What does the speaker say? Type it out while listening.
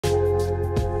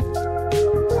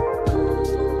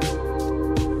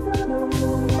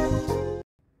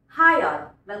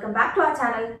our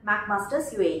channel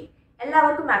MathMastersUAE.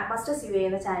 എല്ലാവർക്കും MathMastersUAE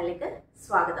എന്ന ചാനലിലേക്ക്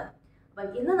സ്വാഗതം. അപ്പോൾ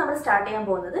ഇന്ന് നമ്മൾ സ്റ്റാർട്ട് ചെയ്യാൻ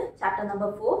പോകുന്നത് chapter number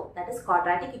 4, that is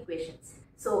quadratic equations.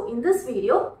 So in this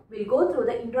video we'll go through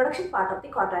the introduction part of the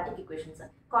quadratic equations.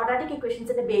 Quadratic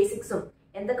equations ന്റെ ബേസിക്സും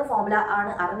എന്തൊക്കെ ഫോർമുല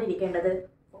ആണ് അറിഞ്ഞിരിക്കേണ്ടത്,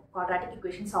 quadratic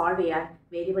equation സോൾവ് ചെയ്യാൻ,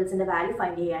 വേരിയബിൾസിന്റെ വാല്യൂ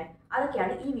ഫൈൻഡ് ചെയ്യാൻ,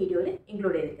 അതൊക്കെയാണ് ഈ വീഡിയോയിൽ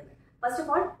ഇൻക്ലൂഡ് ചെയ്തിരിക്കുന്നത്. First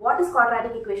of all, what is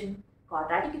quadratic equation?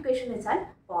 Quadratic equation വെച്ചാൽ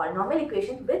polynomial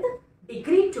equation with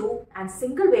degree 2 and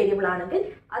single variable ആണെങ്കിൽ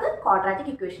അത് quadratic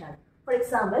equation ആണ്. For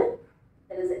example,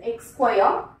 there is x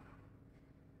square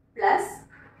plus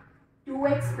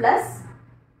 2x plus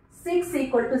 6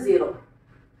 equal to 0.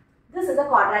 This is a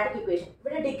quadratic equation.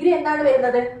 ഇവിടെ degree എന്താണ്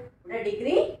വരുന്നത്? ഇവിടെ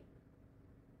degree,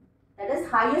 that is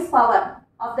highest power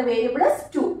of the variable is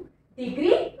 2.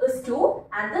 Degree is 2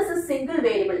 and this is single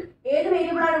variable. ഏത്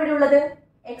variable ആണ് ഇവിടെ ഉള്ളത്?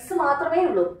 x മാത്രമേ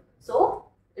ഉള്ളൂ. So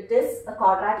it is a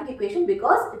quadratic equation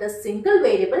because it is single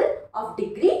variable of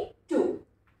degree 2.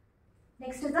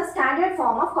 Next is the standard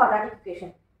form of quadratic equation.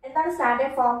 എന്താണ്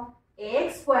standard form? ax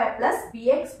square plus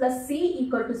bx plus c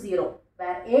equal to 0,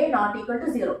 where a not equal to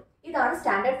 0. ഇതാണ്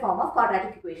standard form of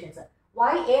quadratic equations.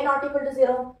 Why a not equal to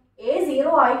 0? a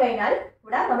 0 ആയി കഴിഞ്ഞാൽ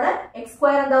ഇവിടെ നമ്മുടെ x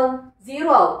square എന്താവും?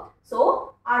 0 ആവും. So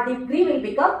our degree will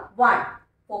become 1.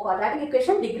 For quadratic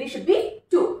equation, degree should be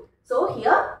 2. So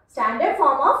here standard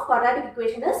form of quadratic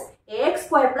equation is ax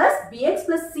square plus bx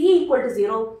plus c equal to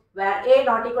 0, where a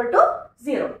not equal to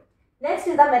 0. Next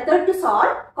is the method to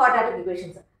solve quadratic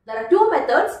equations. There are two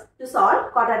methods to solve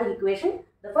quadratic equation.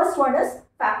 The first one is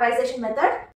factorization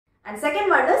method and second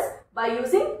one is by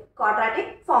using quadratic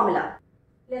formula.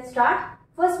 Let's start.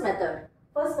 First method.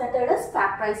 First method is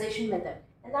factorization method.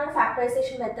 And then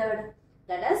factorization method,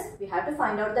 that is, we have to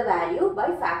find out the value by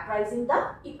factorizing the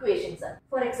equations.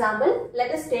 For example,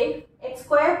 let us take x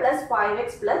square plus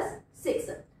 5x plus 6.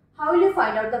 How will you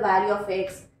find out the value of x?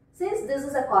 Since this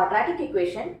is a quadratic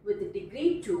equation with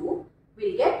degree 2, we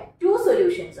will get two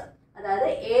solutions. അതായത്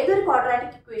ഏതൊരു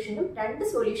quadratic equationും രണ്ട്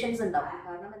solutions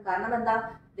ഉണ്ടാവും. കാരണം എന്താ?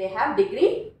 They have degree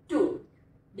 2.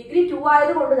 Degree 2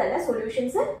 ആയതുകൊണ്ട് തന്നെ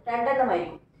solutions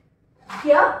രണ്ടെണ്ണമായിരിക്കും.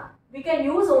 Here we can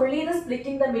use only the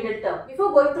splitting the middle term. Before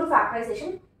going through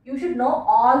factorization, you should know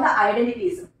all the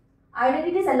identities.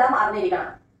 Identities എല്ലാം അറിഞ്ഞിരിക്കണം.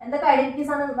 എന്തൊക്കെ identities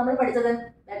ആണ് നമ്മൾ പഠിച്ചത്?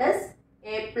 That is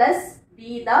a plus b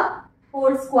the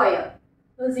whole square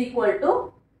is equal to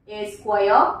a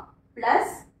square plus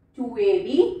 2ab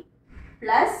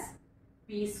plus b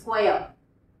square.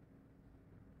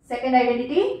 Second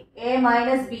identity, a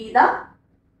minus b the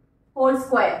whole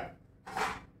square.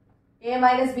 A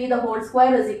minus b the whole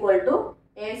square is equal to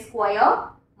a square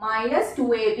minus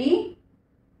 2ab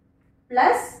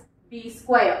plus b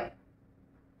square.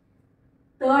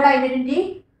 Third identity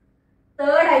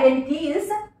is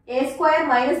a square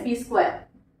minus b square.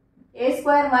 A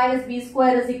square minus b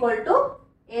square is equal to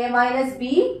a minus b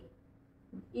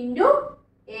into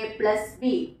a plus b.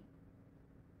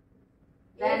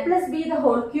 A plus b the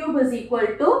whole cube is equal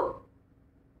to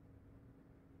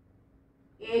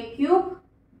a cube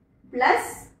plus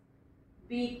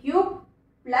b cube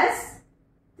plus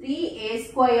 3a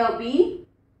square b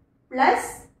plus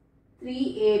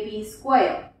 3ab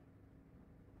square.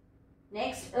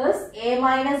 Next is a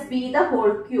minus b the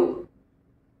whole cube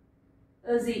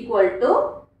is equal to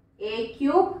a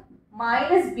cube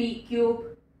minus b cube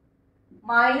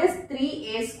minus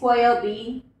 3a square b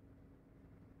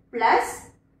plus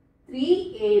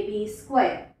 3ab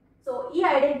square. So, these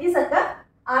identities are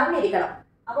അറിഞ്ഞിരിക്കണം.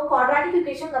 അപ്പോൾ quadratic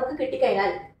equation നമുക്ക്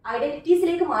കിട്ടിക്കഴിഞ്ഞാൽ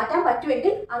ഐഡന്റിറ്റീസിലേക്ക് മാറ്റാൻ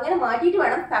പറ്റുമെങ്കിൽ അങ്ങനെ മാറ്റിയിട്ട്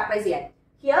വേണം factorise ചെയ്യാൻ.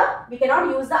 Here we cannot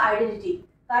use the identity.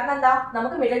 കാരണം എന്താ?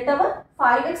 നമുക്ക് മിഡിൽ ടേം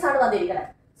 5x ആണ് വന്നിരിക്കുന്നത്.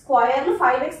 സ്ക്വയറിൽ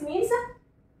 5x means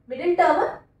middle term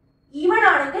even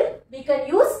ആണെങ്കിൽ we can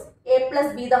use a plus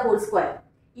b the whole square.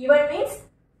 Even means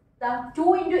the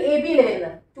 2 into ab യിൽ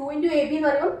വരുന്നത്. 2 into ab എന്ന്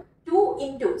പറയുമ്പോൾ 2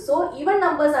 into. So even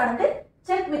numbers ആണെങ്കിൽ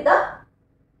check with the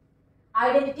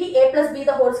identity a plus b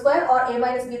the whole square or a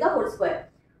minus b the whole square.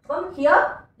 From here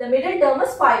the middle term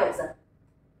is 5x.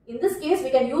 In this case we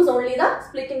can use only the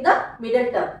splitting the middle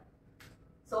term.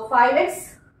 So 5x,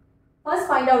 first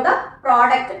find out the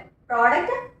product.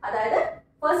 Product അതായത്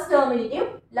first terminiteയും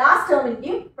last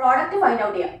terminiteയും product find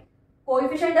out here.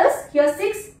 Coefficient is here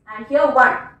 6 and here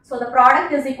 1. So the product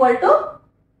is equal to,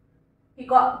 we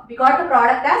got the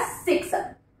product as 6.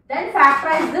 Then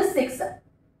factorize this 6.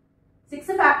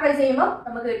 6 factorize ചെയ്യുമ്പോൾ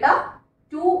നമുക്ക് കിട്ടാം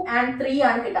 2 and 3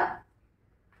 ആണ് കിട്ടാം.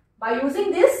 By using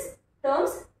these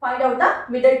terms, find out the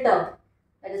middle term.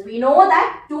 That is, we know that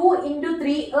 2 into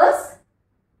 3 is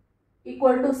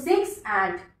equal to 6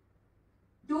 and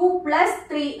 2 plus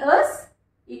 3 is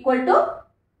equal to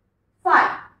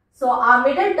 5. So our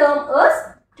middle term is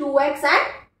 2x and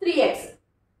 3x.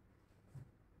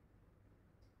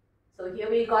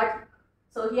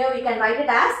 So here we can write it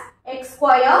as x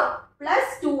square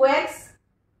plus 2x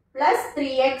plus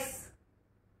 3x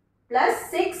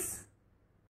plus 6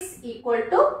 is equal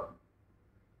to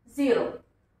 0.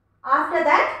 After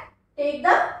that, take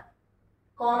the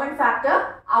common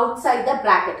factor outside the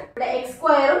bracket. X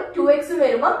square 2x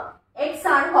x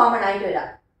ആണ് common ആയിട്ട് വരിക.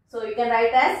 So you can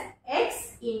write as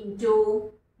x into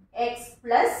x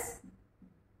plus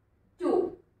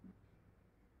 2.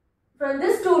 From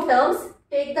these two terms,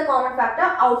 take the common factor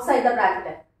outside the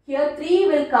bracket. Here 3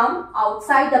 will come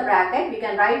outside the bracket. We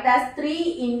can write as 3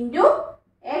 into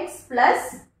x plus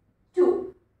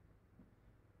 2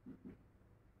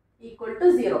 equal to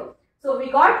 0. So we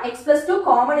got x plus 2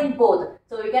 common in both.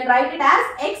 So we can write it as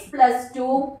x plus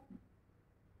 2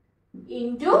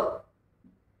 into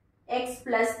x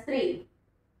plus 3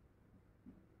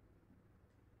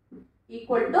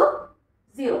 equal to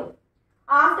 0.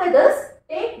 After this,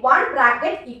 take one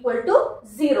bracket equal to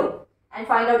 0 and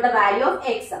find out the value of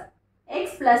x.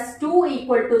 X plus 2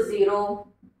 equal to 0.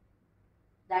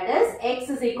 That is, x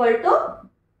is equal to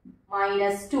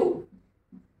minus 2.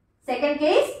 Second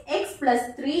case, x plus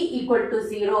 3 equal to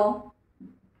 0.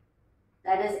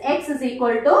 That is, x is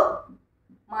equal to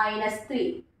minus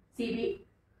 3.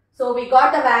 So we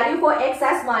got the value for x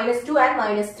as minus 2 and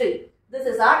minus 3. This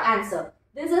is our answer.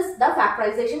 This is the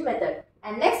factorization method.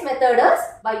 And next method is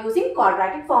by using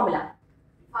quadratic formula.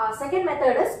 Our second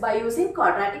method is by using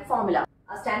quadratic formula.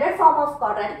 A standard form of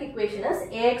quadratic equation is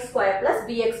ax square plus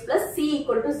bx plus c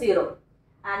equal to 0.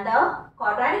 And the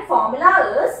quadratic formula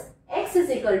is x is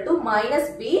equal to minus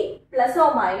b plus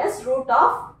or minus root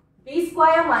of b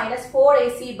square minus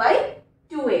 4ac by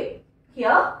 2a.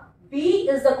 Here b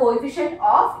is the coefficient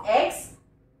of x,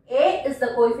 a is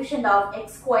the coefficient of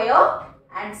x square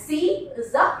and c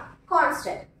is the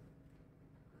constant.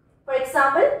 For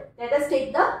example, let us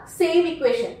take the same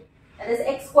equation, that is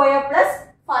x square plus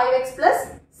 5x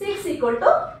plus 6 equal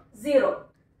to 0.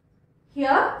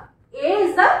 Here a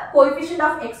is the coefficient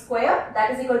of x square,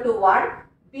 that is equal to 1.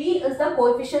 B is the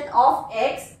coefficient of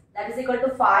x, that is equal to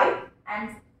 5,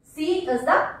 and c is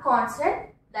the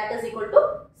constant, that is equal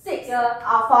to 6. Here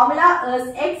our formula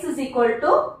is x is equal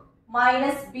to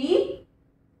minus b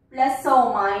plus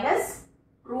or minus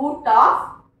root of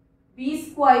b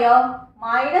square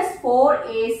minus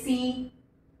 4ac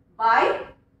by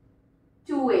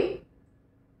 2a.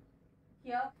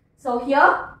 Here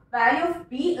value of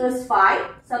b is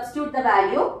 5. Substitute the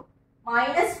value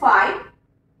minus 5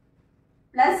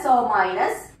 plus or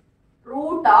minus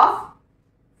root of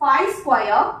 5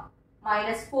 square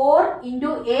minus 4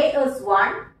 into a is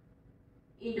 1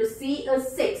 into c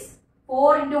is 6.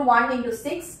 4 into 1 into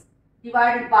 6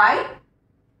 divided by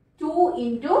 2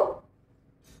 into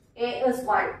a is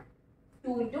 1.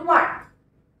 2 into 1.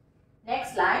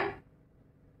 Next line,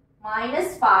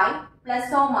 minus 5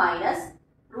 plus or minus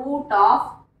root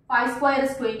of 5 square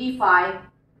is 25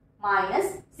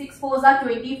 minus 6 fours are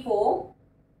 24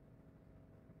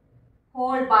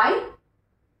 whole by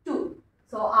 2.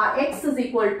 So our x is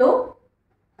equal to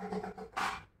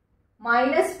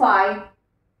minus 5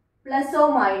 plus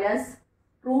or minus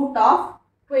root of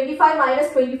 25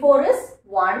 minus 24 is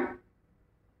 1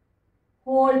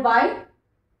 whole by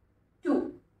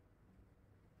 2.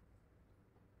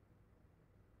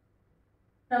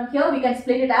 From here we can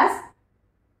split it as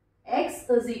x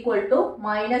is equal to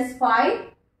minus 5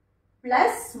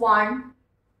 plus 1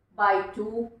 by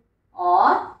 2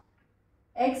 or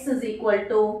x is equal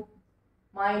to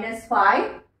minus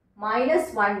 5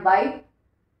 minus 1 by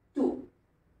 2.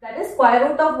 That is square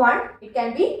root of 1. It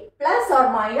can be plus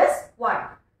or minus 1.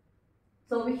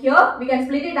 So here we can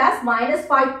split it as minus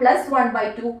 5 plus 1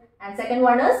 by 2 and second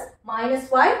one is minus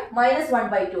 5 minus 1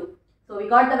 by 2. So we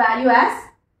got the value as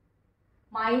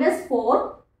minus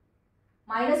 4.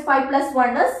 Minus 5 plus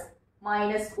 1 is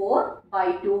minus 4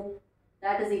 by 2.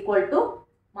 That is equal to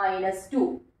minus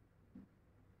 2.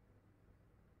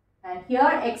 And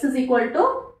here x is equal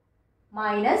to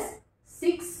minus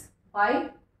 6 by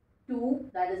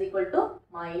 2. That is equal to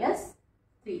minus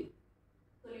 3.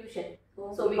 Solution.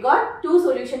 So we got two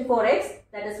solution for x,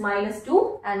 that is minus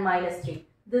 2 and minus 3.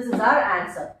 This is our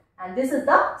answer. And this is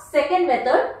the second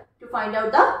method to find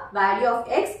out the value of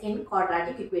x in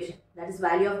quadratic equation. That is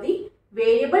value of the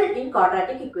variable in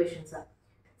quadratic equations.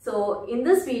 So in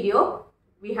this video,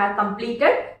 we have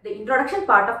completed the introduction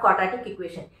part of quadratic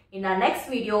equation. In our next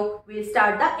video, we will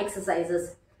start the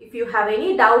exercises. If you have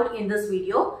any doubt in this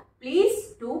video,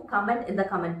 please do comment in the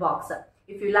comment box.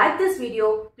 If you like this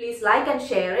video, please like and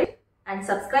share it and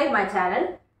subscribe my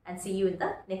channel and see you in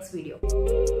the next video.